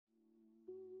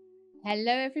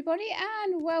Hello everybody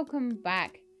and welcome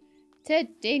back to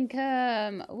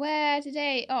Dinkum, where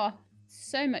today,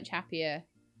 so much happier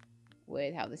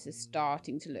with how this is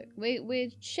starting to look. We're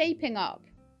shaping up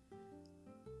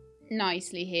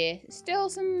nicely here. Still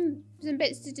some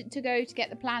bits to go to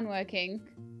get the plan working.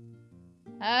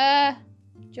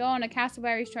 John, a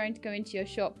cassowary is trying to go into your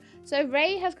shop. So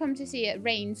Rain has come to see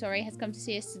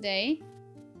us today.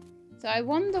 So I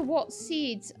wonder what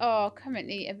seeds are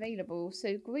currently available.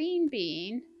 So green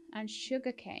bean and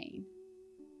sugarcane.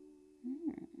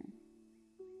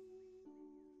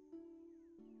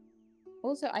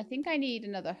 Also, I think I need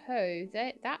another hoe.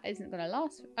 That isn't going to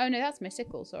last. Oh no, that's my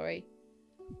sickle, sorry.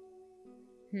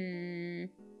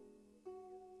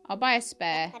 I'll buy a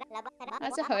spare.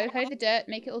 That's a hoe. Hoe the dirt,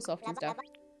 make it all soft and stuff.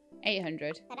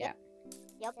 800, yeah.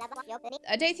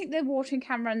 I don't think the watering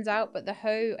can runs out, but the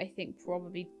hoe I think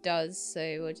probably does, so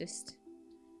we'll just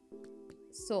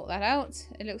sort that out.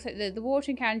 It looks like the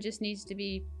watering can just needs to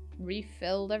be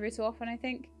refilled every so often, I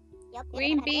think.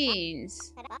 Green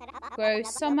beans grow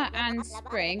summer and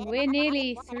spring. We're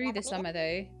nearly through the summer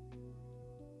though.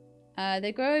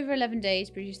 They grow over 11 days,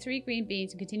 produce 3 green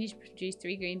beans, and continue to produce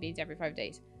 3 green beans every 5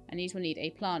 days. And these will need a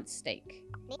plant stake.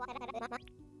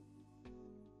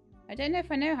 I don't know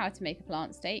if I know how to make a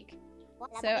plant stake.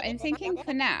 So I'm thinking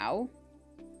for now,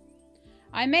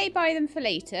 I may buy them for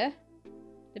later,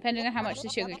 depending on how much the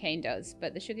sugarcane does.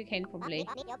 But the sugarcane probably...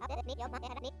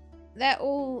 They're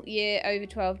all year over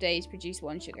 12 days produce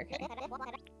 1 sugarcane.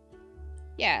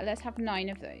 Yeah, let's have 9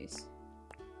 of those.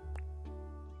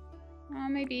 Oh,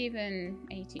 maybe even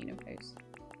 18 of those.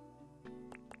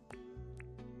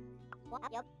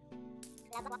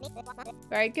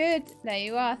 Very good. There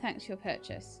you are. Thanks for your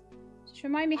purchase. Just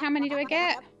remind me, how many do I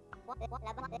get?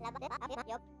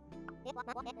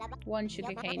 1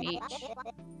 sugarcane each.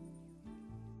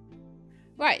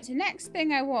 Right, the next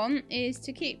thing I want is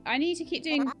to keep... I need to keep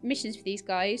doing missions for these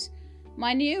guys.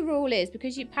 My new rule is,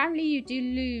 because apparently you do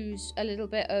lose a little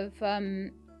bit of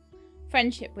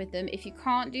friendship with them if you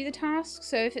can't do the task.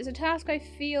 So if it's a task I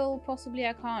feel possibly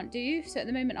I can't do, so at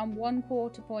the moment I'm 1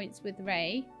 quarter points with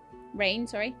Rain,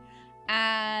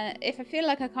 and if I feel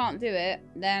like I can't do it,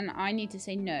 then I need to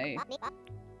say no.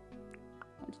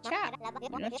 Want to chat? What do you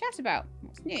want to chat about?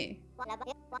 What's new?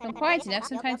 If I'm quiet enough,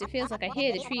 sometimes it feels like I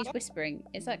hear the trees whispering.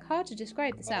 It's like hard to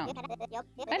describe the sound.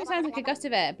 It kind of sounds like a gust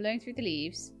of air blowing through the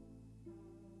leaves.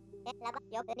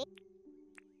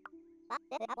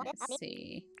 Let's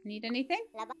see. Need anything?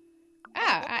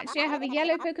 Ah, actually I have a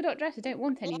yellow polka dot dress I don't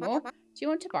want anymore. Do you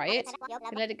want to buy it?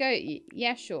 Can let it go?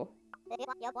 Yeah, sure.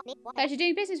 Pleasure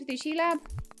doing business with you, She-Lab.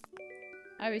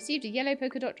 I received a yellow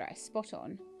polka dot dress. Spot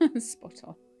on. Spot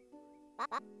on.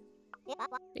 At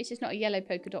least it's not a yellow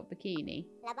polka dot bikini.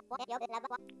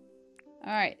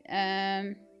 Alright,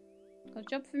 got a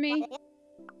job for me?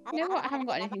 You know what? I haven't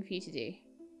got anything for you to do.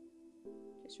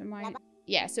 Just remind me.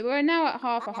 Yeah, so we're now at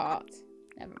half a heart.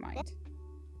 Never mind.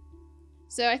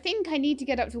 So I think I need to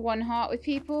get up to 1 heart with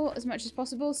people as much as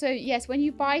possible. So yes, when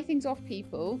you buy things off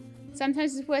people,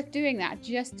 sometimes it's worth doing that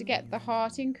just to get the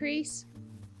heart increase.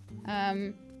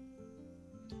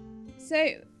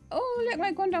 Oh, look,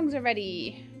 my gondongs are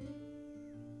ready.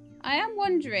 I am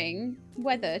wondering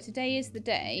whether today is the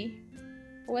day,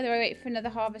 or whether I wait for another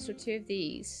harvest or 2 of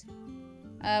these.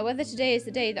 Whether today is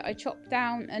the day that I chop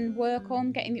down and work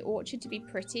on getting the orchard to be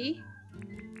pretty.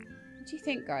 What do you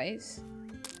think, guys?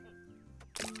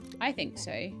 I think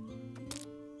so.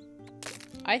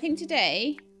 I think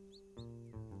today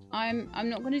I'm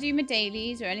not going to do my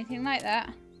dailies or anything like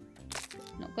that.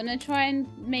 I'm not going to try and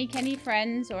make any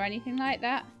friends or anything like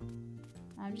that.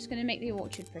 I'm just going to make the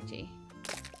orchard pretty.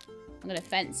 I'm going to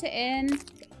fence it in.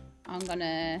 I'm going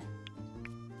to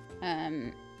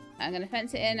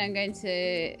fence it in. I'm going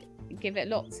to give it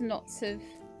lots and lots of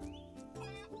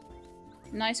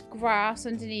nice grass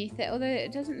underneath it. Although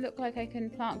it doesn't look like I can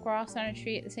plant grass on a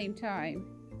tree at the same time.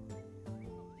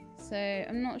 So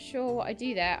I'm not sure what I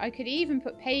do there. I could even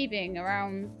put paving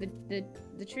around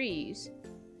the trees.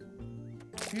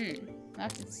 I'll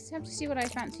have to see what I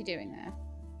fancy doing there.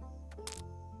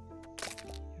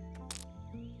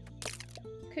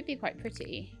 Could be quite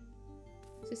pretty.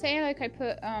 So say like I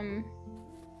put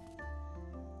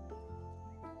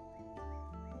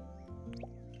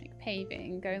like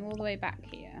paving going all the way back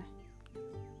here.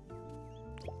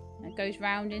 It goes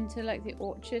round into like the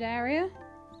orchard area.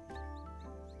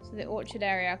 So the orchard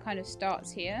area kind of starts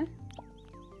here.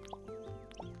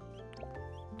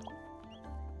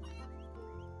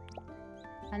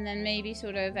 And then maybe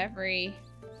sort of every...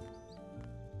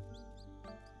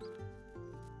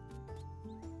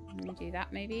 Let me do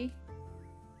that maybe.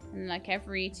 And like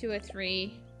every 2 or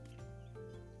 3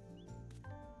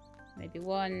 Maybe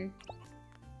 1,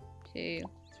 2,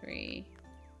 3.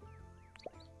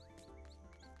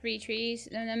 3 trees.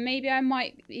 And then maybe I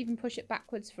might even push it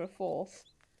backwards for a 4th.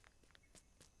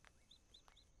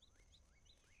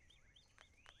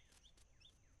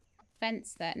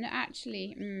 Fence there. No,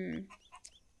 actually,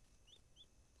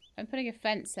 I'm putting a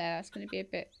fence there. That's going to be a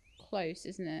bit close,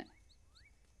 isn't it?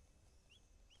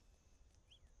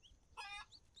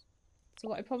 So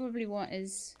what I probably want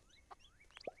is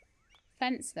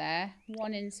fence there,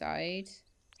 1 inside.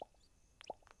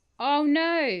 Oh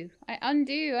no! I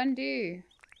undo.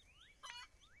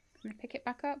 Can I pick it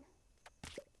back up?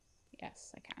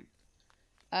 Yes, I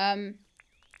can.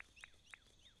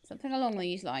 Something along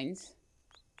these lines.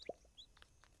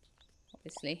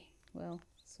 Obviously, we'll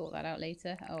sort that out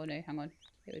later. Oh no, hang on.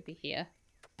 It would be here.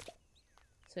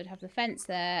 So I'd have the fence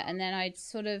there, and then I'd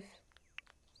sort of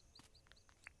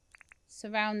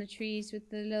surround the trees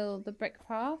with the brick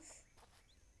path.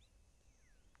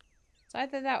 It's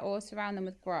either that or surround them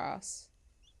with grass.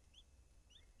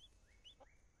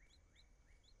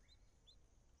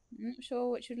 I'm not sure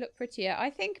which would look prettier.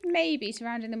 I think maybe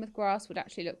surrounding them with grass would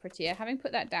actually look prettier. Having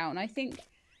put that down, I think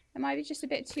it might be just a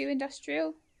bit too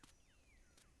industrial.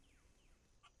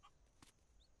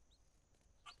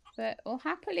 But I'll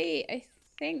happily, I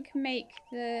think, make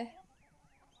the...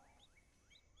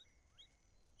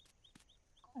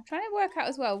 I'm trying to work out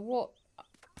as well what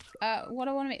I want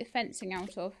to make the fencing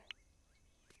out of.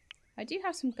 I do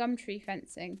have some gum tree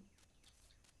fencing.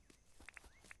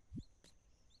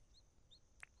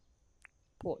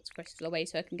 Quartz crystal away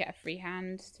so I can get a free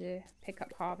hand to pick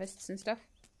up harvests and stuff.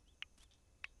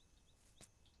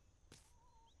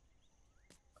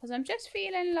 Because I'm just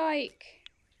feeling like...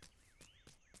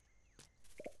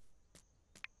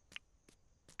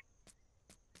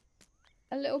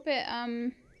 a little bit,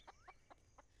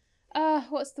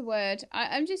 what's the word?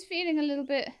 I'm just feeling a little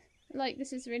bit like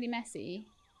this is really messy.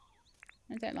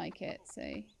 I don't like it, so...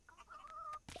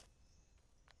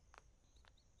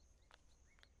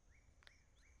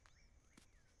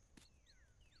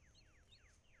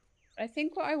 I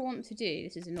think what I want to do,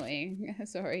 this is annoying,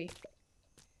 sorry,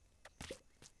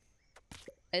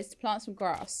 is to plant some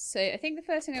grass. So I think the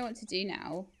first thing I want to do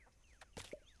now,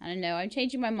 I don't know, I'm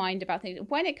changing my mind about things.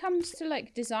 When it comes to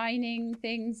like designing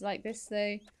things like this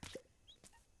though,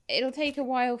 it'll take a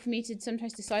while for me to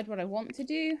sometimes decide what I want to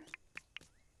do.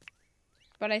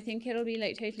 But I think it'll be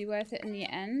like totally worth it in the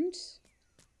end.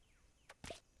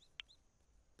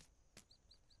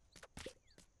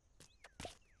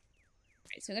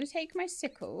 Right, so I'm going to take my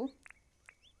sickle.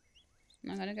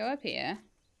 And I'm going to go up here.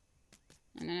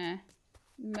 I'm going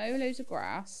to mow loads of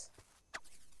grass.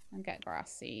 And get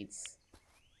grass seeds.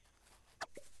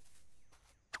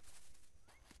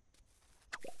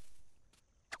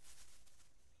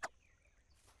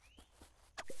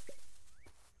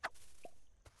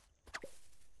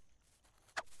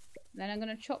 Then I'm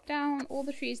going to chop down all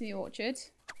the trees in the orchard.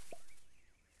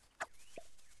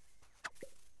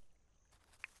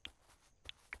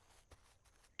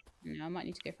 Now I might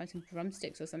need to go find some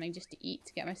drumsticks or something just to eat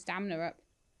to get my stamina up.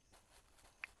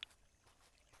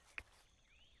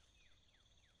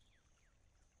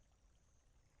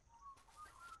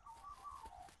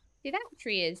 See, that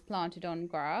tree is planted on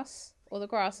grass, or the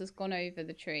grass has gone over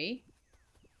the tree.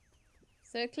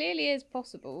 So it clearly is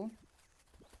possible.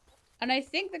 And I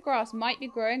think the grass might be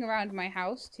growing around my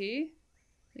house too.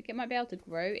 I think it might be able to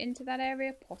grow into that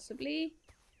area, possibly.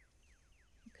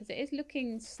 Because it is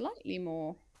looking slightly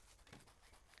more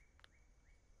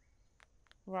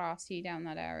grassy down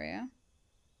that area.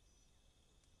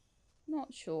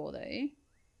 Not sure though.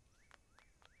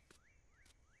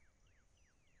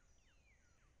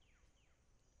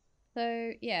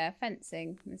 So yeah,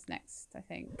 fencing is next, I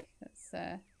think. Let's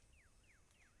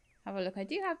have a look. I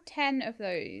do have 10 of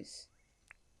those.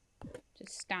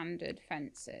 Just standard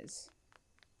fences.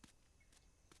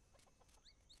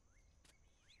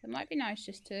 It might be nice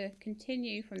just to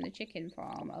continue from the chicken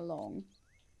farm along.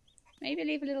 Maybe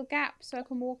leave a little gap so I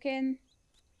can walk in.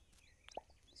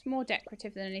 It's more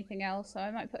decorative than anything else, so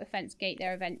I might put a fence gate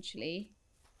there eventually.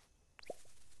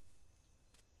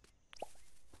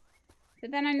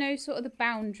 But then I know sort of the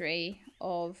boundary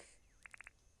of...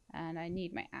 And I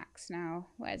need my axe now.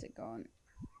 Where's it gone?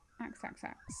 Axe, axe,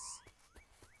 axe.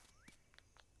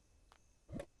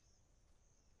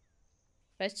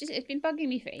 But it's been bugging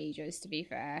me for ages, to be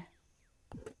fair.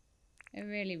 It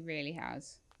really, really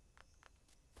has.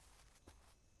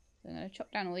 So I'm going to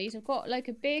chop down all these. I've got like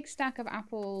a big stack of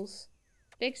apples,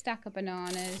 big stack of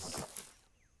bananas.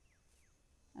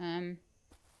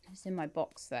 It's in my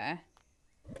box there.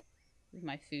 With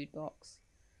my food box.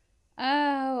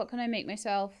 Oh, what can I make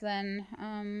myself then?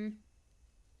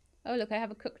 Oh, look, I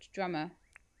have a cooked drummer.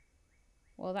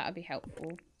 Well, that would be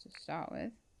helpful to start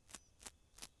with.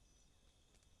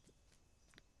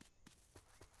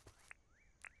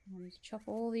 I need to chop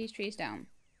all these trees down.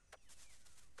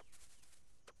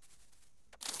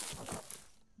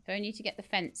 If only to get the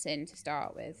fence in to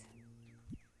start with.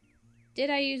 Did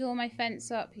I use all my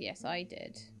fence up? Yes, I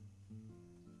did.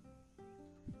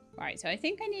 Right, so I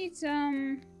think I need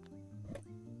some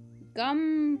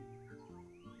gum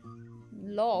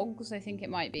logs, I think it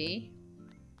might be.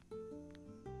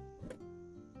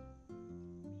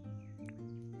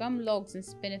 Gum logs and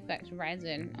spin effect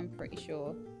resin, I'm pretty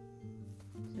sure.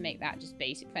 To make that just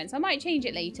basic fence. I might change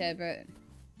it later, but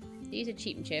these are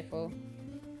cheap and cheerful.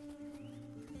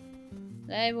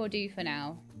 They will do for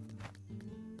now.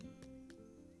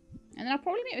 And then I'll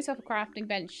probably make myself a crafting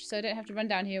bench so I don't have to run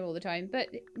down here all the time. But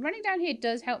running down here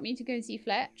does help me to go and see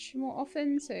Fletch more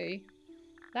often, so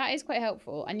that is quite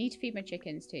helpful. I need to feed my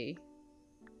chickens too.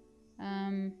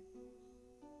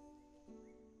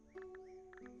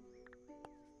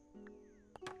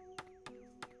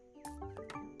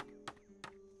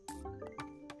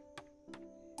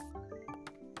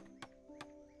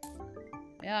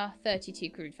 Yeah, 32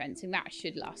 crude fencing. That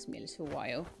should last me a little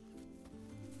while.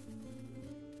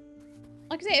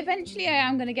 Like I say, eventually I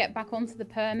am going to get back onto the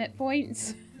permit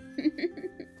points.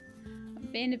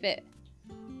 I've been a bit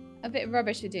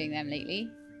rubbish with doing them lately.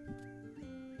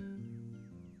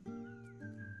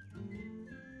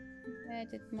 Where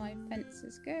did my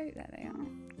fences go? There they are.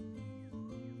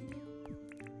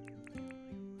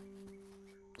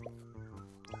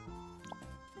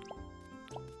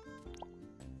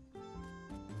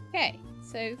 Okay,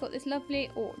 so we've got this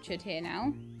lovely orchard here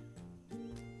now.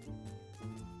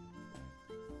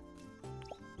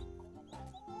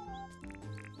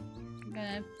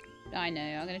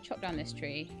 I'm gonna chop down this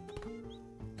tree.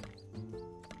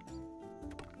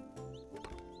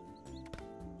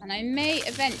 And I may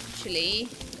eventually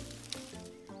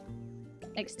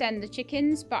extend the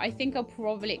chickens, but I think I'll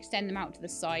probably extend them out to the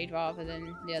side rather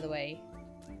than the other way.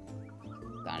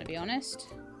 Gonna be honest.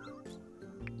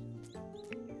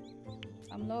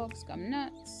 Gum logs, gum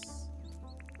nuts.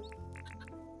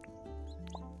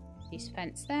 Piece of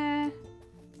fence there.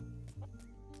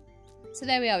 So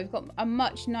there we are. We've got a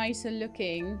much nicer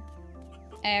looking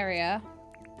area.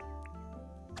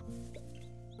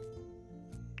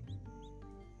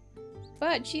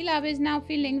 But Sheelab is now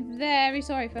feeling very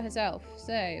sorry for herself.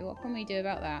 So what can we do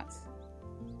about that?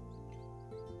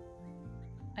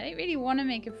 I don't really want to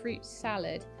make a fruit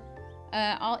salad.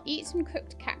 I'll eat some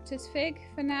cooked cactus fig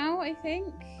for now, I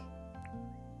think.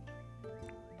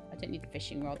 I don't need the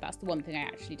fishing rod. That's the one thing I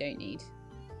actually don't need.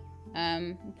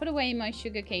 I'll put away my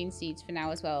sugarcane seeds for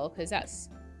now as well, because that's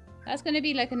going to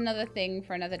be like another thing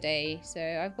for another day. So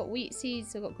I've got wheat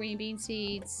seeds, I've got green bean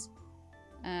seeds.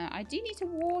 I do need to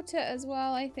water as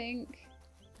well, I think.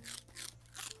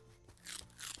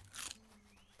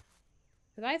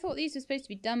 Because I thought these were supposed to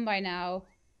be done by now,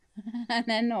 and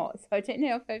they're not. So I don't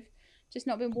know if I've just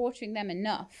not been watering them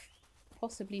enough.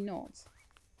 Possibly not.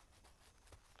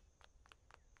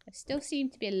 They still seem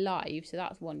to be alive, so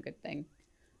that's one good thing.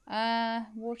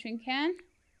 Watering can.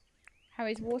 How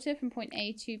is water from point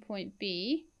A to point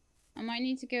B? I might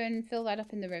need to go and fill that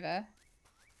up in the river.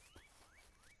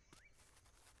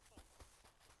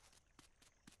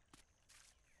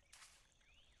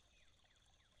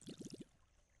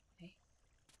 Okay.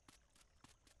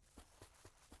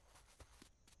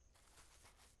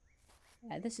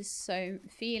 Yeah, this is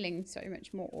feeling so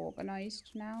much more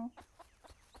organized now.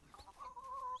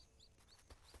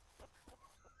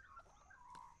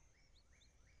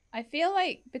 I feel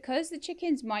like because the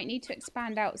chickens might need to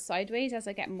expand out sideways as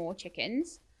I get more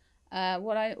chickens,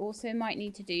 what I also might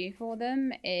need to do for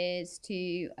them is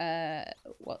to,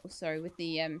 what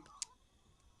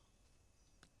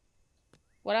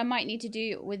I might need to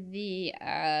do with the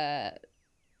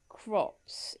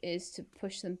crops is to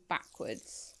push them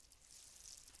backwards.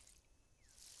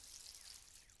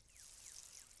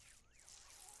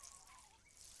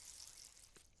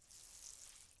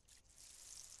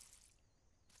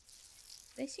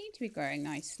 They seem to be growing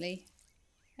nicely.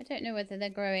 I don't know whether they're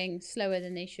growing slower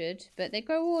than they should, but they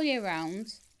grow all year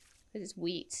round because it's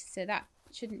wheat, so that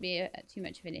shouldn't be too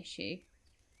much of an issue.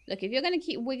 Look, if you're going to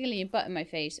keep wiggling your butt in my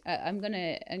face, I'm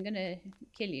gonna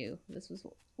kill you. This was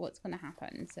what's going to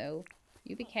happen, so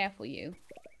you be careful, you.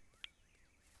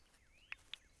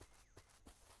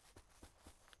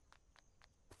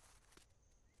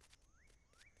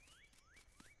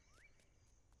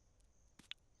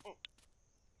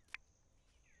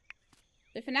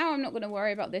 So for now, I'm not going to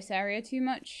worry about this area too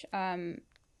much.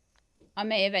 I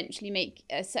may eventually make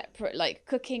a separate like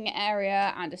cooking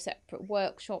area and a separate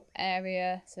workshop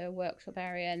area. So a workshop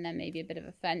area and then maybe a bit of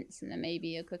a fence and then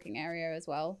maybe a cooking area as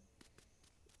well.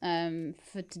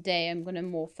 For today, I'm going to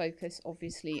more focus,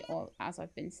 obviously, on, as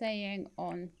I've been saying,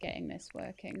 on getting this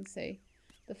working. So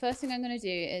the first thing I'm going to do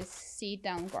is seed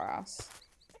down grass.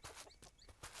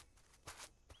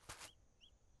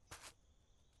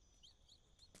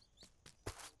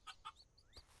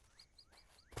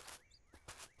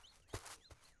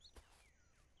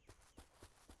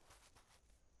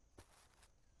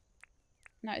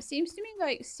 Now, it seems to me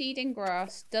like seeding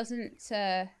grass doesn't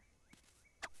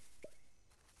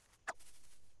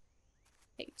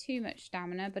take too much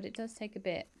stamina, but it does take a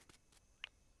bit.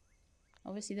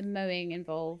 Obviously, the mowing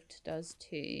involved does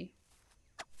too.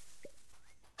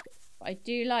 But I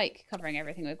do like covering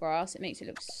everything with grass. It makes it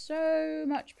look so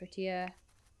much prettier.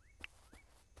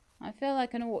 I feel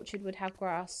like an orchard would have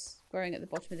grass growing at the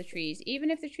bottom of the trees, even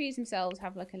if the trees themselves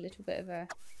have like a little bit of a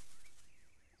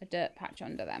dirt patch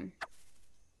under them.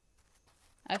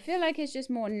 I feel like it's just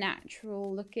more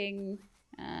natural looking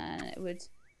and it would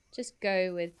just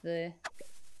go with the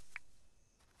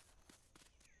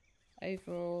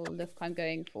overall look I'm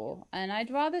going for. And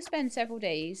I'd rather spend several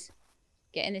days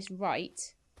getting this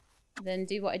right than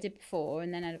do what I did before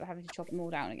and then end up having to chop them all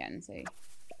down again. So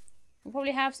we'll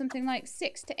probably have something like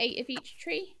 6 to 8 of each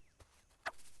tree.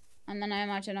 And then I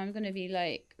imagine I'm going to be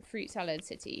like fruit salad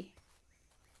city.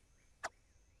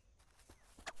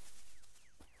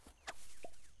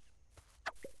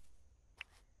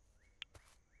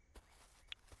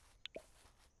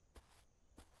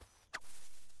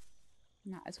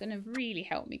 That is going to really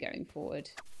help me going forward.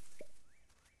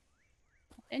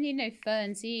 I need no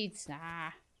fern seeds.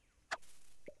 Ah.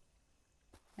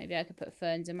 Maybe I could put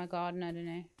ferns in my garden. I don't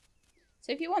know.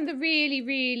 So if you want the really,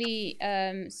 really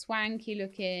swanky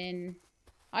looking...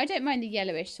 I don't mind the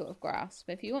yellowish sort of grass.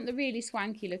 But if you want the really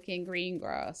swanky looking green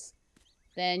grass,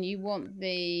 then you want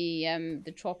the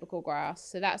tropical grass.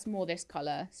 So that's more this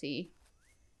colour. See?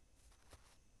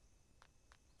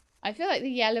 I feel like the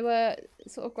yellower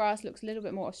sort of grass looks a little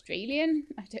bit more Australian.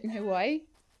 I don't know why.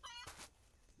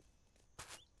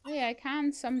 Oh yeah, I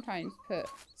can sometimes put...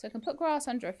 So I can put grass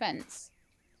under a fence.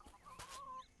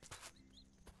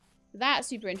 That's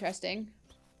super interesting.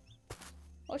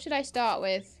 What should I start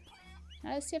with?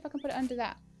 Let's see if I can put it under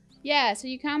that. Yeah, so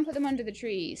you can put them under the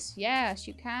trees. Yes,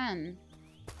 you can.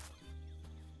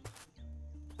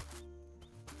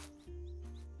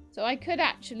 So I could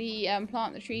actually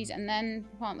plant the trees and then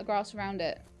plant the grass around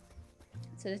it.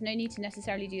 So there's no need to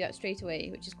necessarily do that straight away,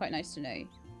 which is quite nice to know.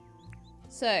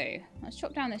 So, let's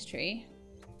chop down this tree.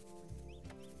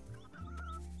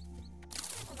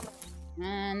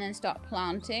 And then start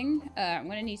planting. I'm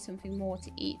going to need something more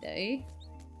to eat though.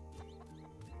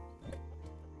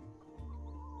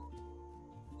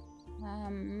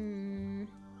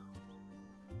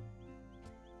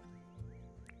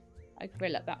 I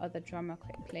grill up that other drummer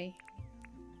quickly.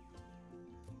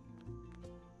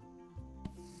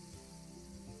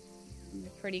 The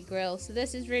pretty grill. So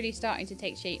this is really starting to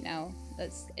take shape now.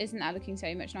 Isn't that looking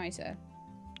so much nicer?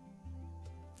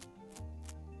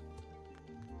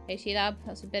 Hey Sheelab,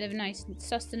 that's a bit of a nice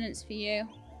sustenance for you.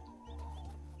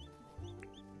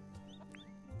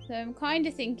 So I'm kind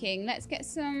of thinking, let's get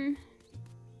some...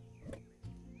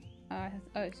 oh,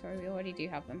 sorry, we already do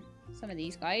have them. Some of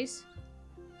these guys.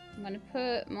 I'm going to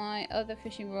put my other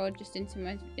fishing rod just into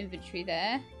my inventory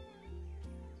there.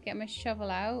 Get my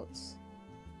shovel out.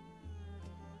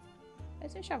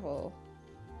 Where's my shovel?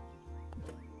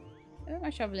 I put my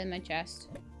shovel in my chest.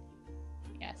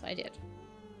 Yes, I did.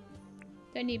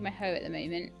 Don't need my hoe at the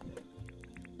moment.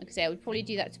 Like I say, I would probably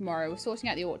do that tomorrow. We're sorting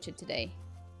out the orchard today.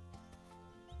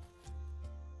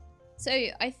 So,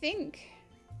 I think...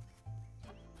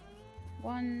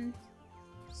 1,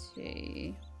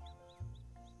 2...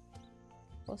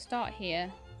 We'll start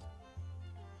here.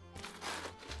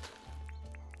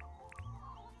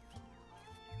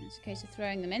 It's a case of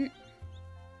throwing them in.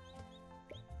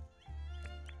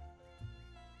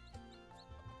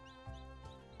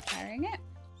 Carrying it.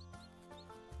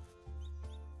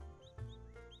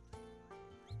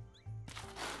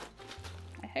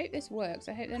 I hope this works.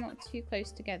 I hope they're not too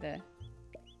close together.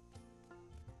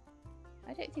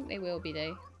 I don't think they will be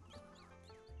though.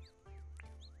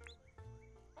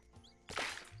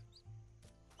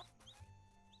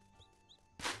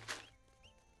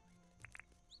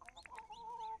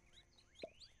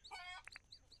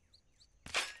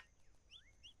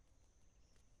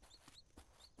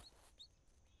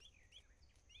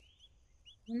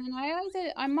 And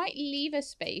then I might leave a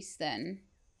space then.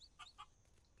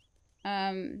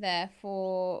 There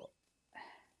for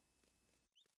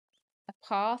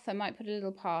path. I might put a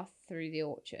little path through the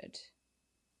orchard.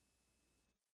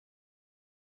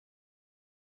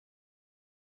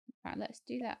 Right, let's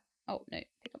do that. Oh, no,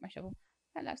 pick up my shovel.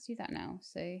 Right, let's do that now.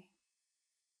 So,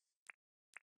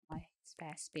 my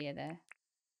spare spear there.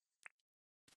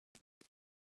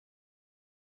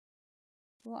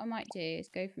 What I might do is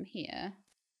go from here.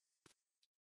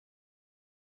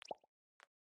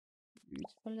 And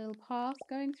just put a little path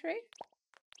going through.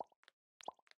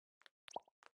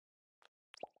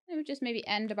 It would just maybe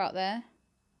end about there.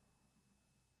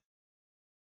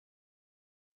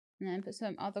 And then put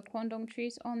some other quandong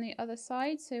trees on the other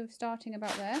side. So starting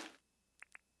about there.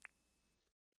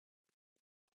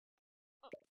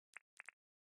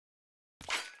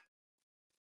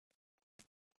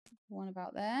 One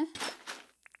about there.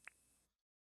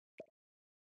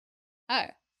 Oh.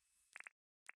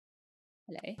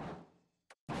 Hello.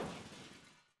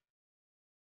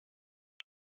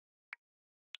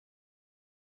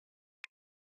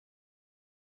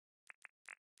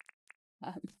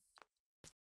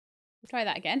 We'll try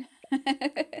that again.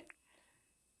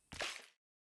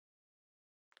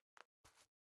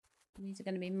 These are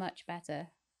going to be much better.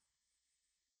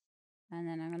 And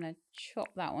then I'm going to chop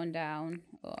that one down.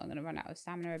 Oh, I'm going to run out of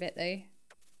stamina a bit though.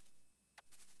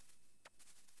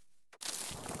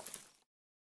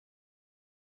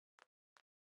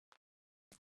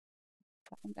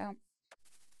 That one down.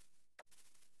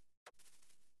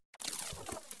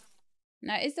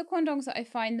 Now, it's the quandongs that I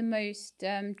find the most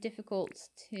difficult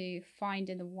to find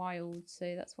in the wild,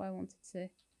 so that's why I wanted to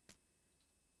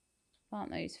plant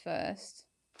those first.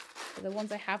 So the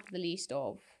ones I have the least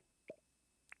of.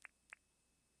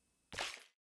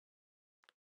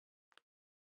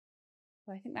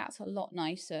 So I think that's a lot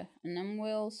nicer. And then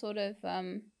we'll sort of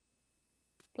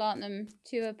plant them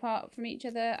 2 apart from each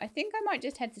other. I think I might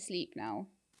just head to sleep now.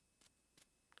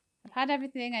 I've had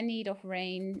everything I need off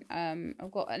Rain. I've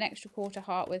got an extra quarter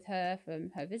heart with her from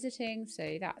her visiting,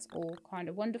 so that's all kind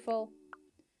of wonderful.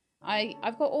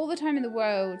 I've got all the time in the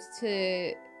world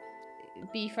to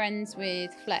be friends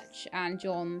with Fletch and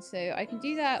John, so I can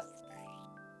do that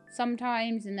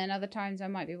sometimes, and then other times I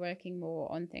might be working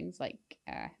more on things like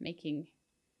making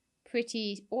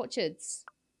pretty orchards.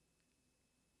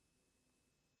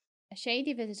 A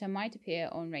shady visitor might appear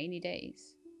on rainy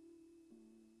days.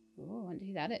 Oh, I wonder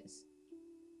who that is.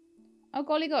 Oh,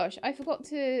 golly gosh. I forgot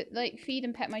to, feed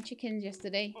and pet my chickens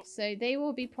yesterday. So they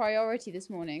will be priority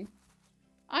this morning.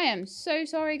 I am so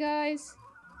sorry, guys.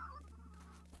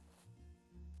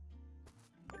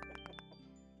 I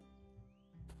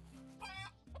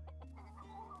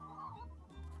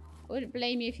wouldn't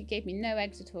blame you if you gave me no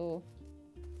eggs at all.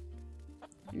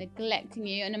 Neglecting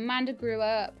you. And Amanda grew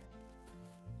up.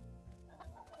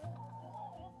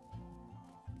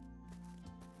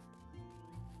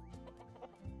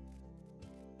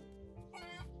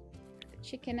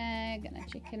 Chicken egg and a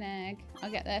chicken egg.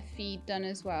 I'll get their feed done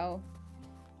as well.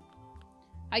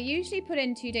 I usually put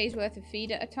in 2 days worth of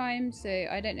feed at a time, so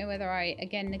I don't know whether I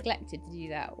again neglected to do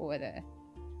that or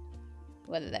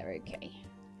whether they're okay.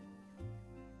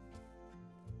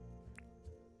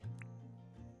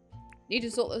 Need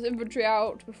to sort this inventory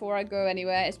out before I go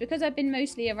anywhere. It's because I've been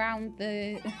mostly around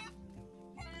the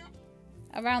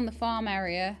farm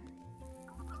area.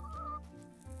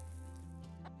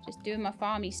 Just doing my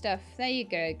farmy stuff. There you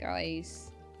go,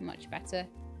 guys. Much better.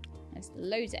 There's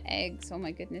loads of eggs. Oh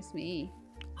my goodness me.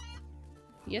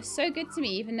 You're so good to me,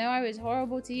 even though I was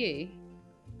horrible to you.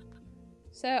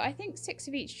 So I think 6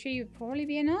 of each tree would probably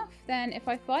be enough. Then if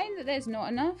I find that there's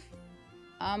not enough,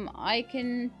 I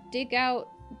can dig out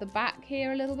the back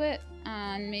here a little bit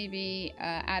and maybe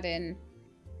add in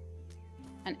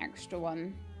an extra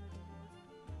one.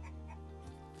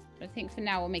 But I think for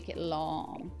now we'll make it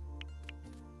long.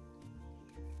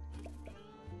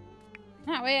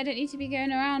 That way I don't need to be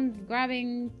going around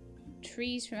grabbing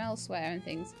trees from elsewhere and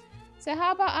things. So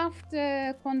how about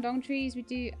after quandong trees we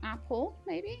do apple,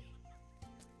 maybe?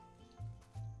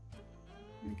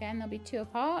 Again, they'll be 2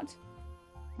 apart.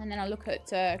 And then I'll look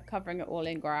at covering it all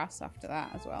in grass after that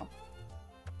as well.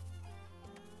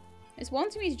 It's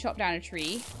wanting me to chop down a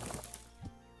tree.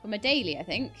 For my daily, I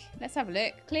think. Let's have a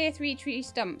look. Clear 3 tree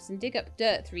stumps and dig up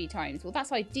dirt 3 times. Well,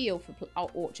 that's ideal for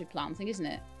orchard planting, isn't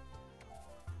it?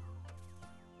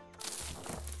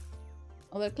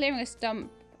 Although clearing a stump,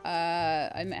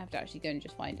 I might have to actually go and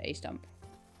just find a stump.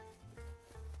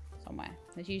 Somewhere.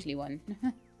 There's usually one.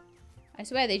 I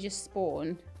swear they just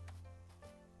spawn.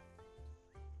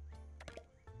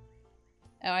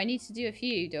 Oh, I need to do a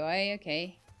few, do I?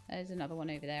 Okay. There's another one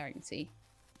over there I can see.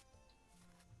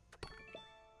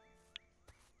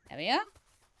 There we are.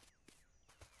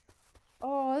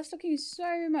 Oh, that's looking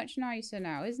so much nicer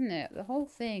now, isn't it? The whole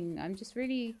thing. I'm just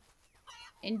really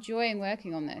enjoying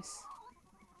working on this.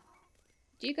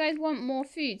 Do you guys want more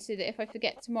food so that if I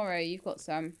forget tomorrow, you've got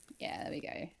some? Yeah, there we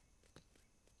go.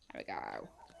 There we go.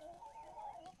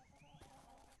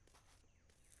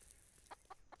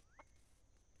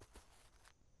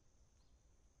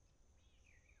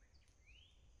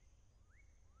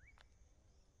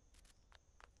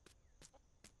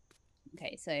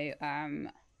 Okay, so,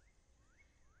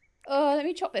 oh, let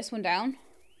me chop this one down.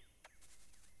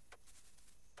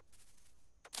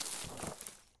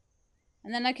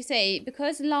 And then, like I say,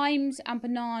 because limes and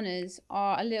bananas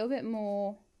are a little bit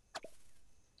more,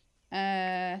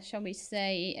 shall we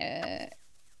say,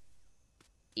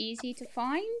 easy to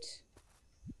find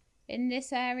in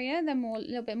this area, they're a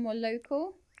little bit more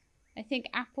local. I think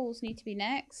apples need to be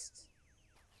next.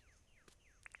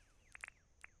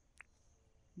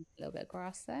 A little bit of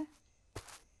grass there.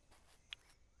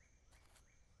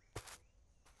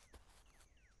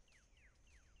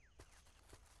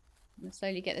 I'm gonna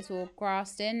slowly get this all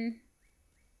grassed in.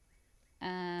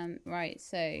 Right,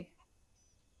 so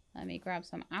let me grab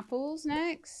some apples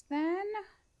next then.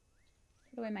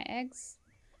 Put away my eggs.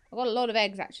 I've got a lot of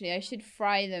eggs actually. I should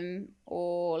fry them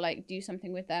or like do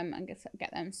something with them and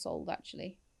get them sold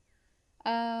actually.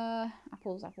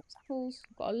 Apples, apples, apples.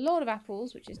 I've got a lot of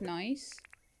apples, which is nice.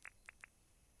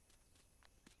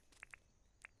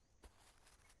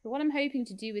 But what I'm hoping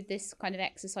to do with this kind of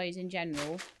exercise in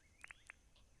general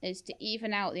is to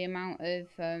even out the amount of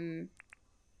different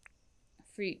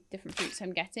fruits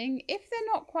I'm getting. If they're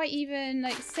not quite even,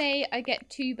 like say I get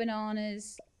 2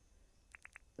 bananas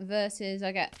versus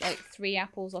I get like 3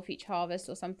 apples off each harvest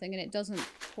or something and it doesn't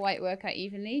quite work out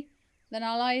evenly, then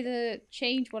I'll either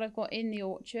change what I've got in the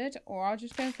orchard or I'll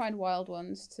just go and find wild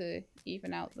ones to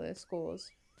even out the scores.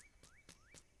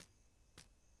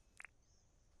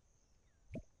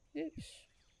 Oops.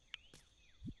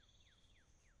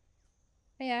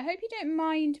 But yeah, I hope you don't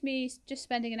mind me just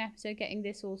spending an episode getting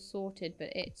this all sorted,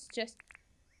 but it's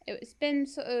been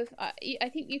sort of, I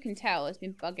think you can tell it's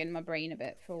been bugging my brain a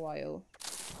bit for a while.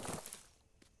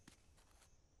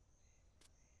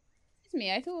 Excuse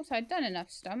me, I thought I'd done enough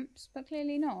stumps, but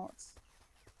clearly not.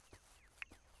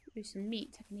 Do some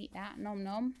meat, I can eat that, nom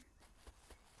nom.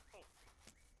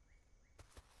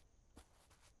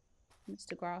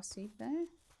 Mr. Grassseed there.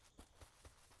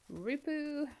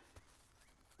 Rupu.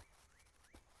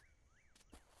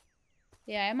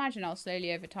 Yeah, I imagine I'll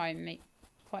slowly over time make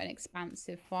quite an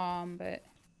expansive farm, but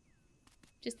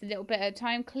just a little bit at a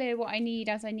time, clear what I need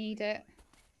as I need it.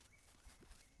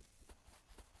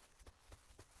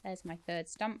 There's my 3rd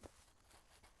stump.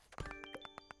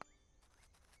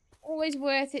 Always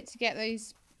worth it to get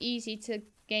those easy to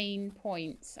gain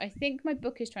points. I think my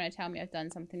book is trying to tell me I've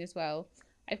done something as well.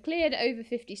 I've cleared over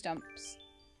 50 stumps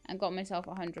and got myself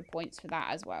 100 points for that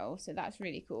as well, so that's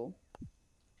really cool.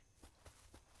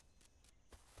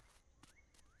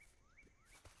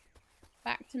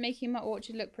 Back to making my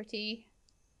orchard look pretty.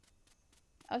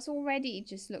 Us already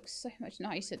just looks so much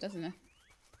nicer, doesn't it?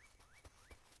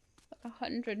 Like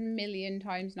 100 million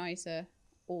times nicer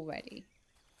already.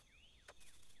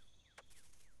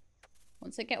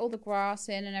 Once I get all the grass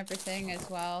in and everything as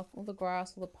well, all the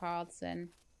grass, all the paths in,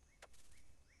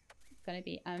 it's going to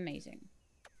be amazing.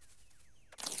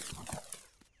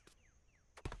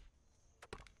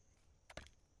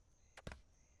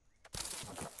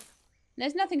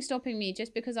 There's nothing stopping me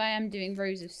just because I am doing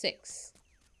rows of 6.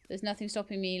 There's nothing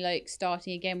stopping me like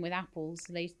starting again with apples,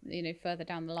 you know, further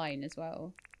down the line as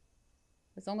well.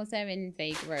 As long as they're in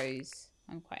vague rows,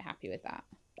 I'm quite happy with that.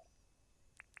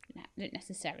 They don't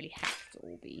necessarily have to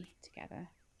all be together.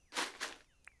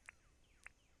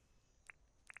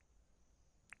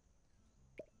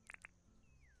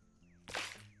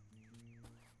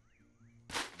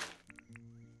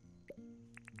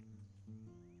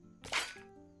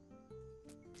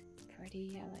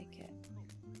 Pretty, I like it.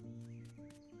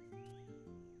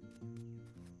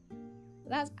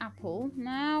 That's apple.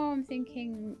 Now I'm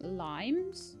thinking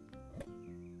limes.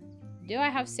 Do I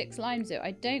have 6 limes though?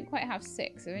 I don't quite have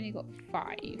 6. I've only got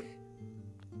 5.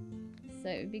 So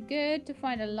it would be good to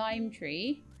find a lime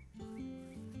tree.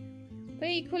 But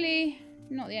equally,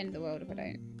 not the end of the world if I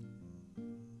don't.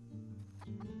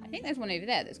 I think there's one over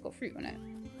there that's got fruit on it.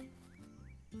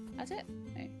 That's it?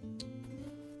 No.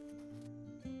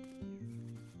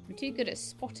 I'm too good at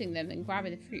spotting them and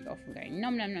grabbing the fruit off and going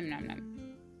nom nom nom nom nom.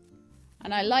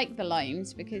 And I like the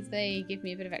limes because they give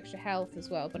me a bit of extra health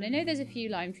as well. But I know there's a few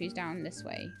lime trees down this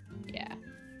way. Yeah.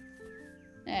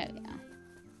 There we are.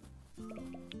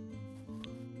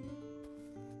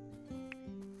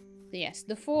 So yes,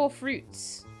 the 4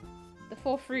 fruits The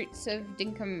 4 fruits of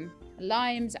Dinkum: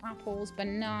 limes, apples,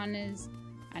 bananas,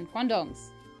 and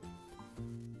quandongs.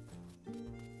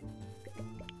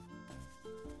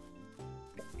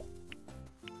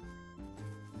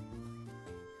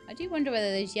 I do wonder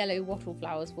whether those yellow wattle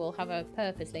flowers will have a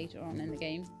purpose later on in the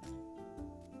game.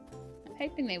 I'm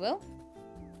hoping they will.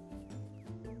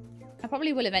 I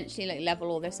probably will eventually like level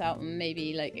all this out and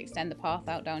maybe like extend the path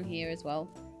out down here as well.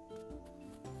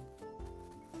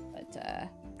 But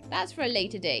that's for a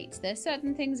later date. There's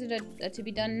certain things that are to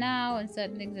be done now and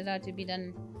certain things that are to be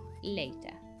done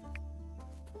later.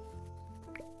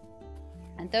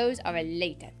 And those are a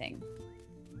later thing.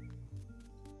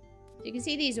 You can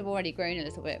see these have already grown a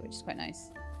little bit, which is quite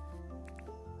nice.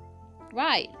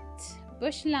 Right.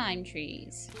 Bush lime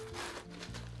trees.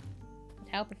 It'd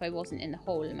help if I wasn't in the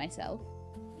hole myself.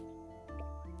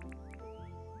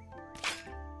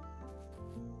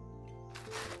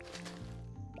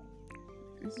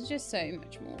 This is just so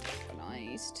much more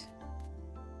organised.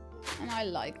 And I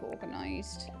like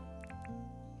organised.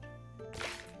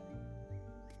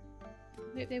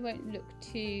 I hope they won't look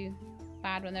too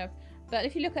bad when they're... But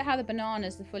if you look at how the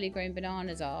bananas, the fully grown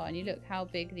bananas are, and you look how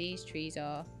big these trees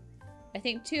are, I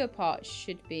think 2 apart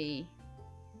should be...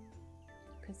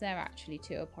 Because they're actually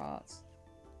 2 apart.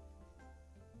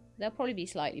 They'll probably be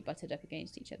slightly butted up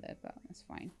against each other, but that's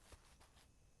fine.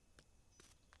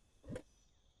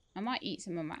 I might eat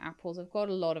some of my apples. I've got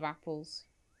a lot of apples.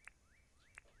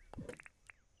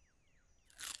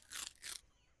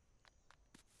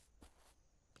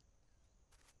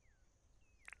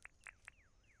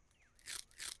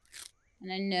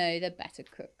 And I know they're better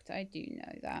cooked. I do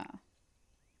know that.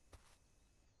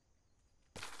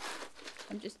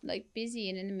 I'm just like busy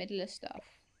and in the middle of stuff.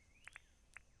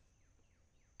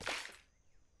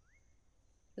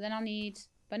 But then I'll need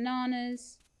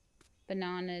bananas,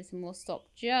 and we'll stop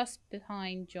just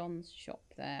behind John's shop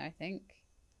there, I think.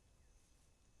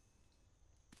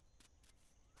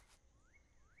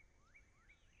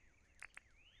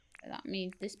 So that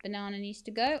means this banana needs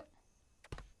to go.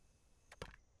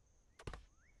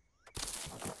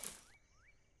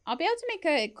 I'll be able to make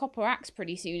a copper axe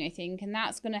pretty soon, I think, and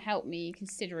that's going to help me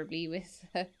considerably with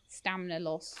stamina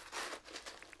loss.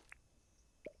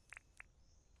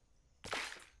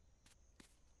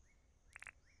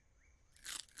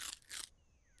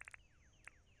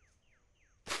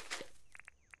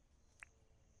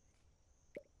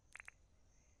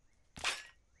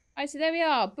 Right, so there we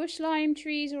are. Bush lime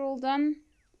trees are all done.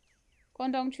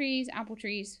 Quandong trees, apple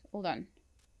trees, all done.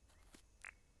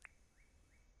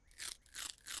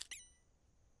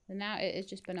 So now it is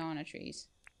just banana trees.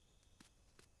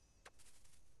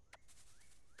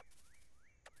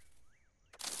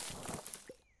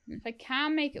 And if I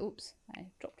can make it, oops, I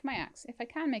dropped my axe. If I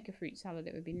can make a fruit salad,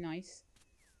 it would be nice.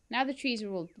 Now the trees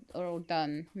are all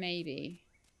done, maybe.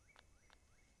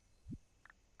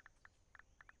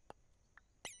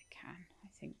 I can, I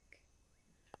think.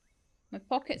 My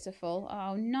pockets are full.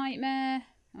 Oh, nightmare.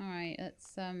 All right,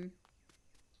 let's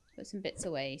put some bits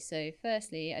away. So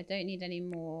firstly, I don't need any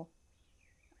more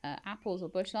apples or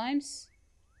bush limes.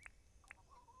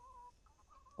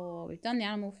 Or we've done the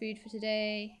animal food for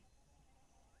today.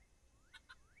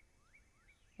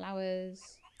 Flowers.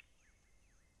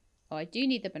 Oh, I do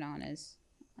need the bananas.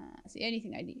 That's the only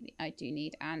thing I do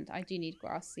need. And I do need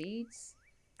grass seeds.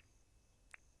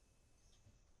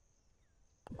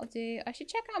 I should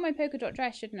check out my polka dot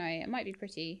dress, shouldn't I? It might be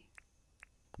pretty.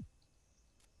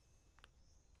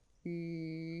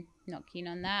 Not keen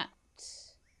on that.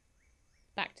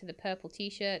 Back to the purple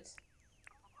t-shirt.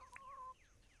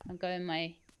 I'll go in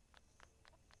my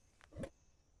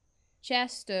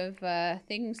chest of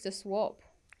things to swap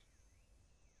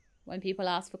when people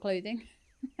ask for clothing.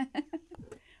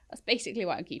 That's basically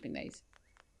why I'm keeping those.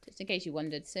 Just in case you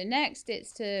wondered. So next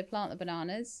it's to plant the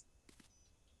bananas.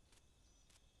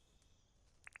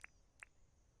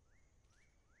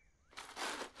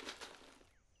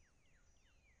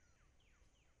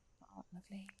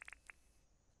 Lovely.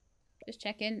 Just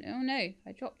check in. Oh no,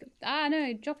 I dropped them. Ah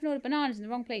no, dropping all the bananas in the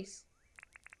wrong place.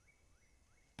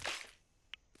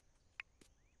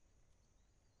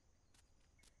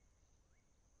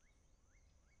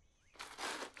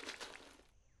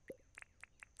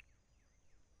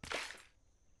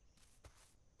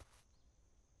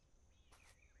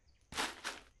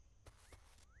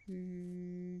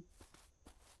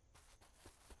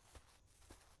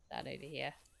 That over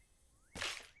here.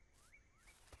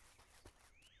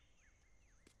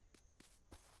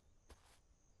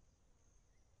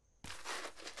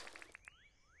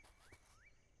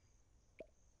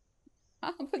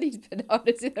 I'll put these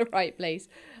bananas in the right place.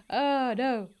 Oh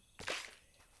no.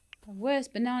 The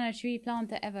worst banana tree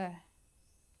planter ever.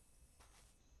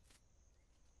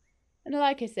 And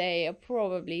like I say, I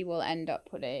probably will end up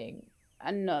putting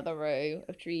another row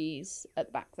of trees at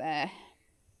the back there.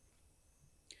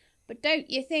 But don't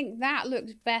you think that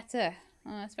looks better?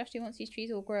 Especially once these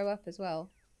trees all grow up as well.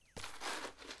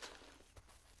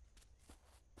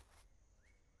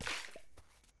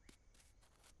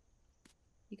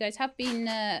 You guys have been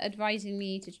advising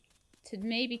me to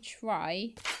maybe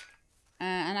try,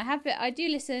 and I do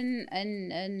listen,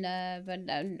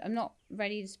 but I'm not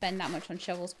ready to spend that much on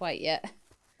shovels quite yet.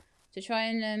 To try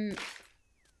and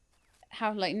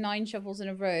have like 9 shovels in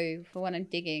a row for when I'm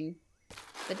digging,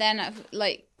 but then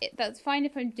that's fine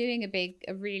if I'm doing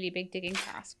a really big digging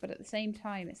task, but at the same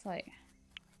time it's like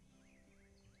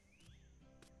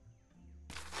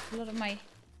a lot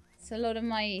of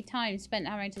my time spent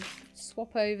having to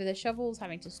swap over the shovels,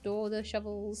 having to store the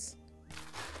shovels,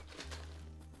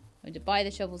 having to buy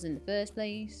the shovels in the first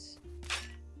place.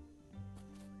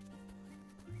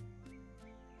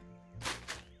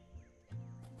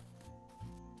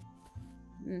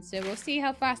 And so we'll see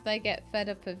how fast I get fed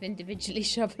up of individually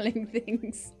shoveling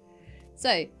things.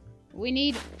 So we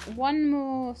need one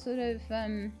more sort of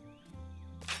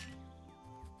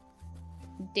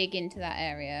dig into that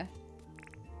area.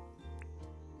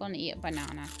 Gonna eat a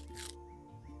banana.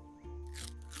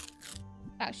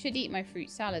 That should eat my fruit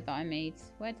salad that I made.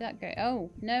 Where did that go?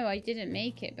 Oh, no, I didn't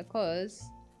make it because...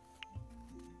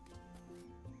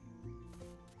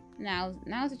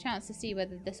 Now's a chance to see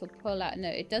whether this will pull out. No,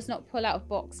 it does not pull out of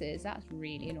boxes. That's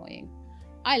really annoying.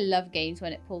 I love games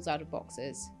when it pulls out of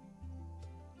boxes.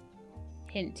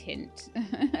 Hint, hint.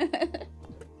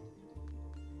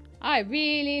 I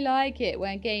really like it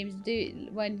when games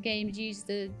use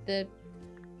the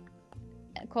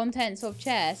contents of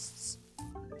chests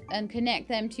and connect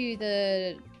them to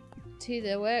the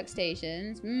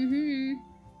workstations.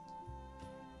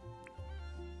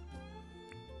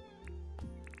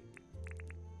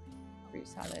 Fruit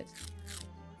salad.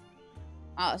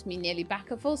 Oh, that's me nearly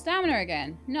back at full stamina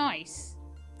again. Nice.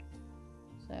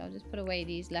 So I'll just put away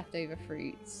these leftover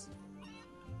fruits.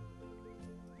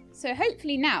 So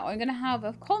hopefully now I'm going to have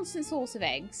a constant source of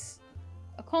eggs.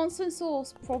 A constant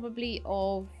source probably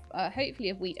of, hopefully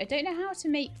of wheat. I don't know how to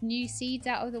make new seeds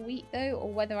out of the wheat though,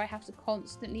 or whether I have to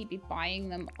constantly be buying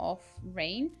them off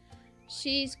Rain.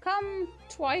 She's come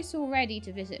twice already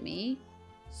to visit me.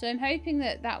 So I'm hoping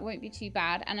that that won't be too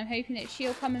bad. And I'm hoping that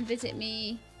she'll come and visit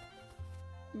me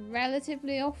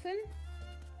relatively often.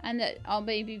 And that I'll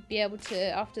maybe be able to,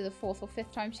 after the 4th or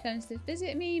 5th time she comes to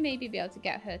visit me, maybe be able to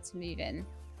get her to move in.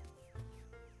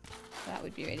 That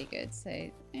would be really good. So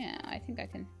yeah, I think I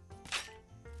can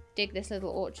dig this little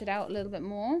orchard out a little bit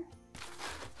more.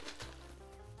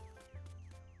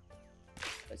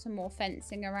 Put some more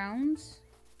fencing around.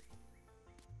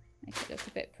 Make it look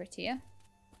a bit prettier.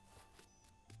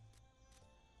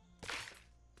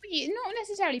 Not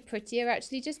necessarily prettier,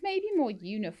 actually, just maybe more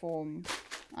uniform.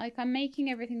 Like, I'm making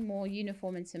everything more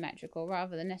uniform and symmetrical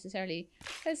rather than necessarily...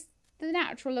 Because the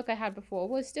natural look I had before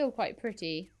was still quite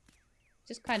pretty.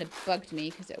 Just kind of bugged me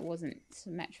because it wasn't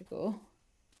symmetrical.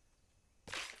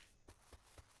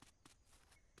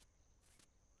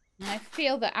 And I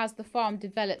feel that as the farm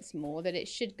develops more, that it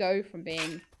should go from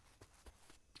being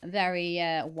very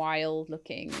wild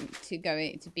looking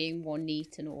to being more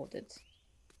neat and ordered.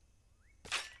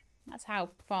 That's how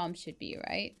farms should be,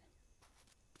 right?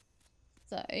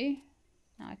 So,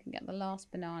 now I can get the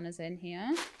last bananas in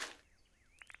here.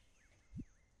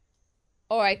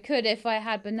 Or I could if I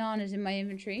had bananas in my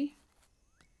inventory.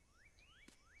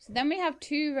 So then we have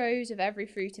 2 rows of every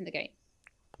fruit in the game.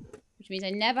 Which means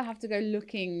I never have to go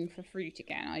looking for fruit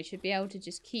again. I should be able to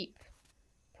just keep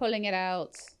pulling it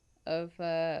out of,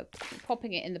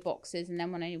 popping it in the boxes. And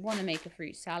then when I want to make a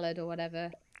fruit salad or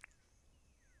whatever,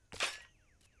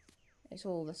 it's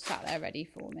all sat there ready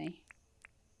for me.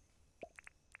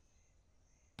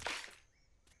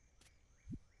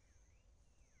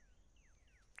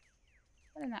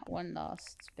 Put in that one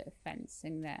last bit of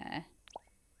fencing there.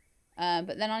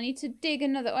 But then I need to dig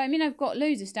another... I mean, I've got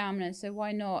loads of stamina, so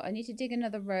why not? I need to dig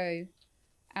another row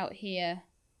out here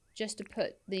just to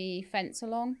put the fence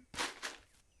along.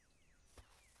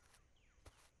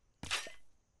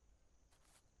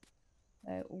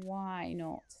 So why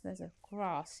not? There's a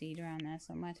grass seed around there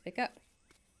somewhere to pick up.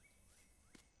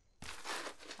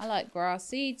 I like grass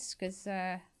seeds because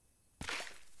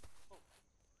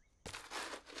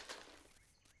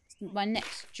my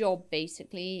next job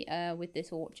basically with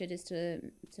this orchard is to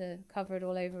cover it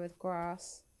all over with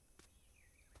grass.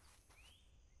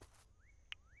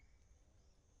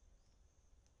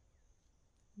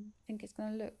 I think it's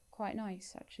going to look quite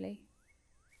nice, actually.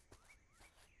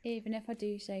 Even if I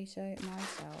do say so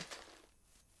myself.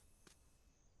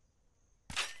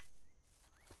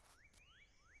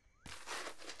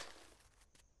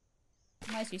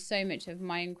 Reminds me so much of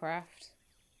Minecraft.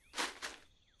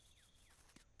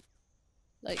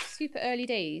 Like, super early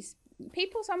days.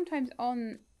 People sometimes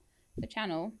on the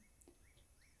channel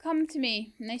come to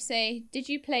me and they say, do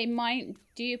you play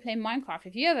Minecraft?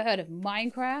 Have you ever heard of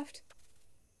Minecraft?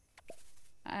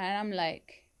 And I'm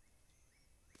like,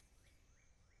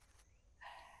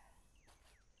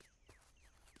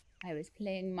 I was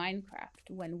playing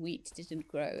Minecraft when wheat didn't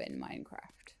grow in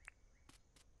Minecraft.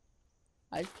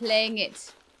 I was playing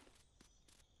it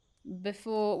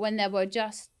before, when there were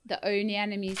just, the only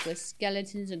enemies were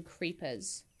skeletons and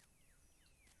creepers.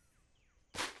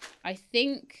 I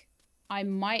think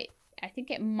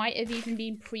it might have even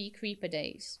been pre-creeper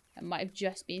days. It might have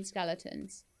just been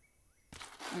skeletons.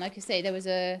 And like I say, there was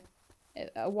a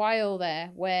while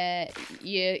there where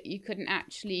you couldn't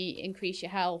actually increase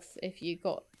your health if you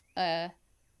got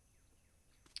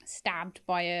stabbed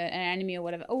by an enemy or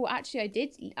whatever. Oh, actually,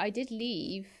 I did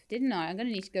leave, didn't I? I'm gonna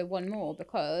need to go one more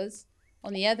because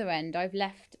on the other end I've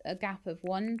left a gap of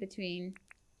 1 between.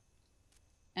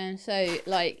 And so,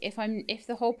 like, if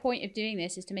the whole point of doing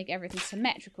this is to make everything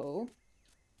symmetrical,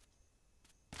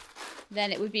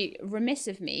 then it would be remiss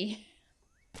of me,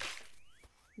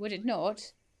 would it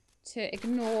not, to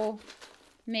ignore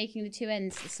making the 2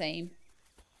 ends the same.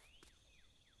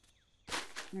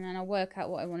 And then I'll work out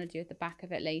what I want to do at the back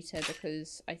of it later,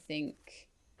 because I think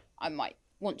I might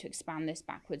want to expand this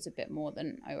backwards a bit more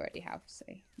than I already have. So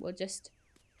we'll just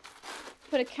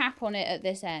put a cap on it at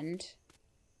this end.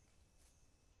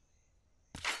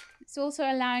 It's also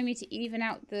allowing me to even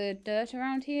out the dirt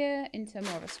around here into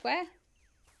more of a square.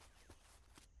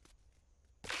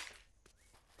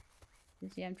 You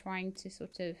see, I'm trying to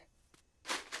sort of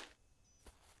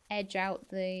edge out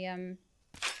the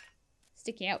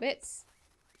sticky out bits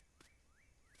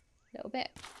a little bit.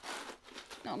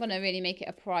 Not going to really make it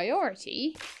a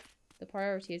priority. The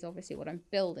priority is obviously what I'm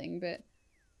building, but it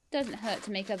doesn't hurt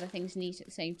to make other things neat at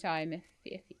the same time if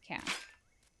you can.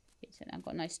 So I've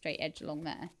got a nice straight edge along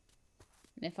there.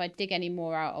 And if I dig any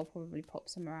more out, I'll probably pop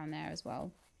some around there as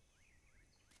well.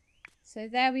 So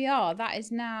there we are. That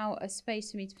is now a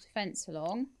space for me to fence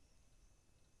along.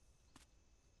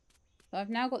 So I've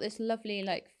now got this lovely,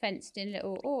 like, fenced in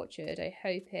little orchard. I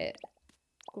hope it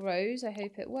grows. I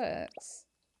hope it works.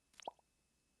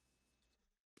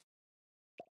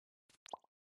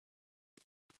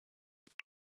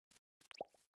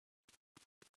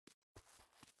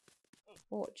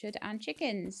 Orchard and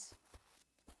chickens.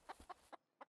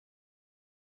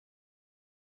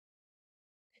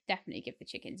 Definitely give the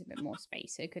chickens a bit more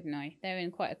space, so couldn't I? They're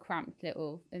in quite a cramped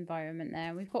little environment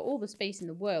there. We've got all the space in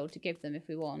the world to give them if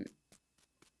we want.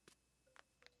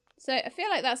 So I feel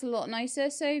like that's a lot nicer.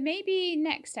 So maybe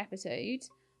next episode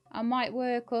I might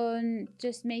work on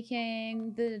just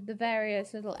making the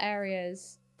various little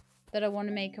areas that I want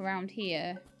to make around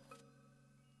here.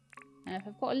 And if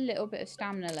I've got a little bit of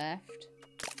stamina left,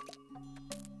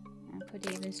 I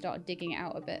could even start digging it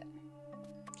out a bit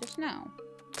just now.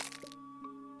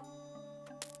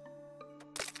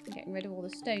 Getting rid of all the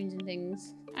stones and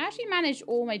things. I actually managed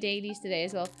all my dailies today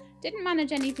as well. Didn't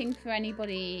manage anything for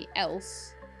anybody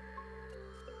else,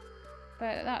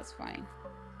 but that's fine.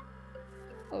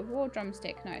 Oh, raw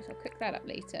drumstick. Nice. I'll cook that up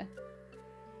later.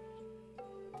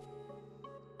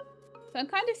 So I'm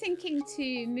kind of thinking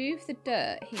to move the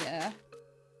dirt here.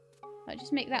 Like,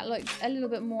 just make that like a little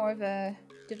bit more of a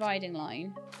dividing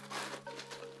line.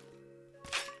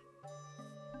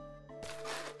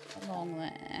 Along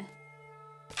there.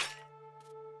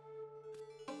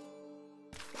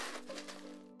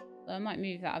 So I might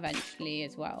move that eventually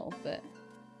as well, but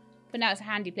for now it's a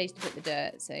handy place to put the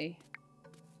dirt, so.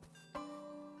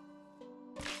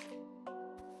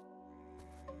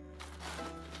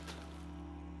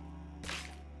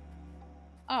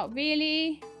 Oh,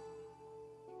 really?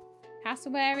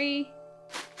 Cassowary?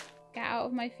 Get out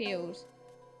of my field.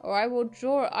 Or I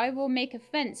will make a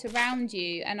fence around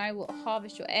you and I will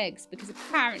harvest your eggs, because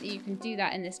apparently you can do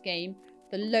that in this game.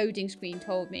 The loading screen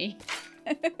told me.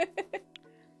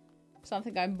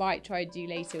 Something I might try to do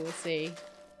later, we'll see.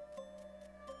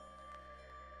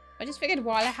 I just figured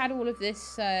while I had all of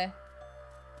this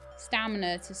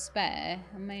stamina to spare,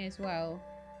 I may as well.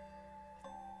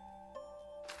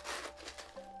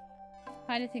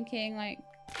 Kind of thinking like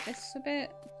this a bit.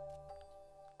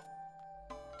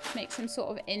 Make some sort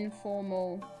of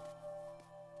informal,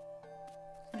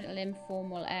 little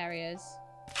informal areas.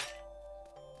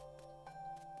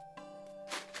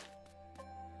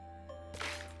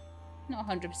 Not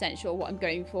 100% sure what I'm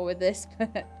going for with this,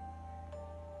 but...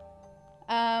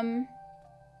 So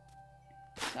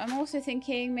I'm also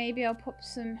thinking maybe I'll put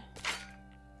some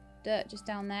dirt just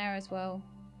down there as well.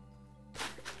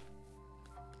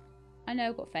 I know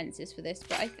I've got fences for this,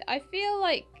 but I feel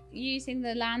like using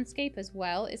the landscape as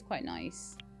well is quite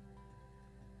nice.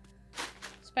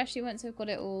 Especially once I've got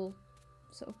it all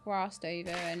sort of grassed over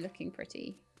and looking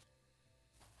pretty.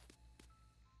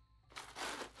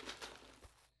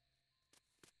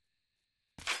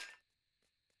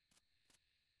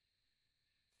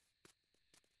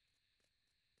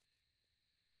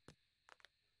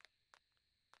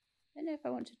 I don't know if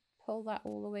I want to pull that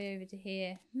all the way over to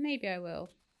here. Maybe I will.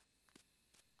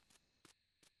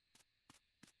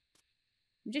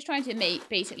 I'm just trying to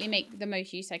basically make the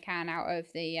most use I can out of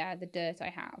the dirt I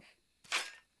have.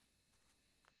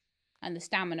 And the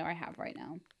stamina I have right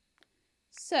now.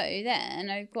 So then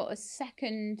I've got a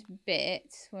second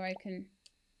bit where I can...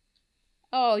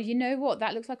 Oh, you know what?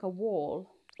 That looks like a wall.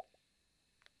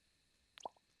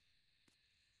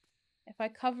 If I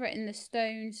cover it in the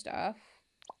stone stuff...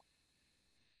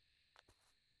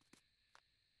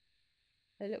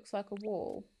 It looks like a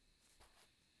wall.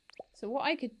 So what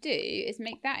I could do is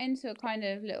make that into a kind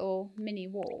of little mini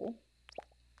wall.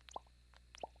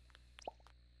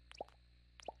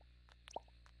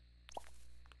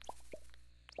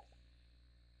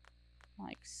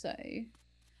 Like so.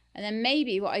 And then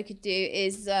maybe what I could do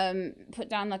is put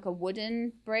down like a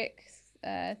wooden brick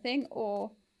thing.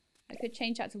 Or I could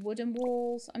change that to wooden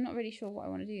walls. I'm not really sure what I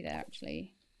want to do there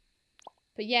actually.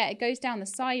 But yeah, it goes down the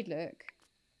side, look.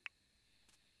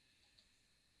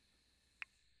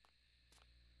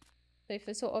 So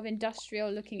for sort of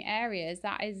industrial looking areas,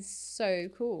 that is so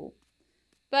cool.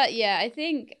 But yeah, I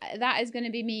think that is going to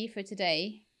be me for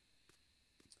today.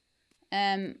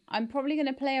 I'm probably going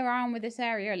to play around with this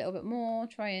area a little bit more,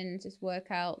 try and just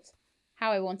work out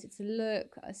how I want it to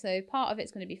look. So part of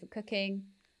it's going to be for cooking,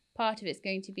 part of it's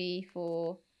going to be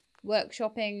for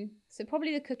workshopping. So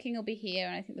probably the cooking will be here,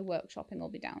 and I think the workshopping will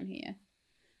be down here.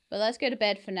 But let's go to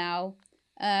bed for now.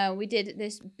 We did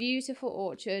this beautiful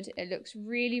orchard. It looks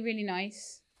really, really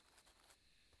nice.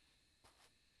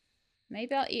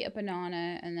 Maybe I'll eat a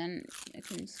banana and then I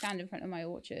can stand in front of my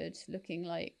orchard looking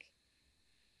like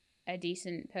a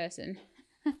decent person.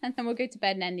 And then we'll go to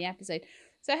bed and end the episode.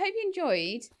 So I hope you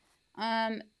enjoyed.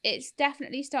 It's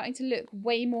definitely starting to look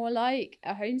way more like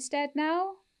a homestead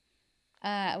now,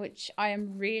 which I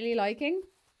am really liking.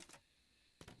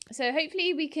 So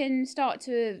hopefully we can start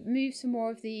to move some more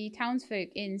of the townsfolk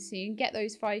in soon. Get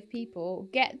those 5 people.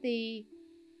 Get the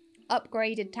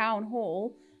upgraded town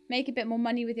hall. Make a bit more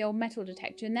money with the old metal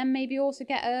detector. And then maybe also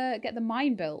get the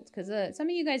mine built. Because some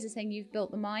of you guys are saying you've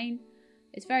built the mine.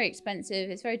 It's very expensive.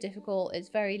 It's very difficult. It's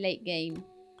very late game.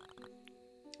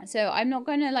 So I'm not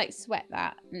going to like sweat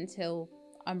that until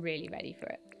I'm really ready for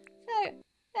it. So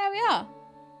there we are.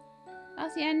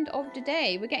 That's the end of the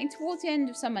day. We're getting towards the end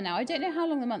of summer now. I don't know how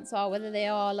long the months are, whether they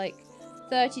are like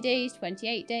 30 days,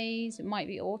 28 days. It might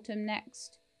be autumn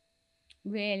next.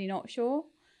 Really not sure.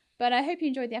 But I hope you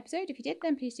enjoyed the episode. If you did,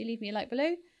 then please do leave me a like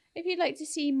below. If you'd like to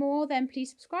see more, then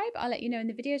please subscribe. I'll let you know when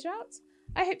the videos are out.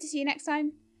 I hope to see you next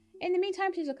time. In the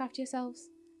meantime, please look after yourselves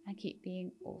and keep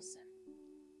being awesome.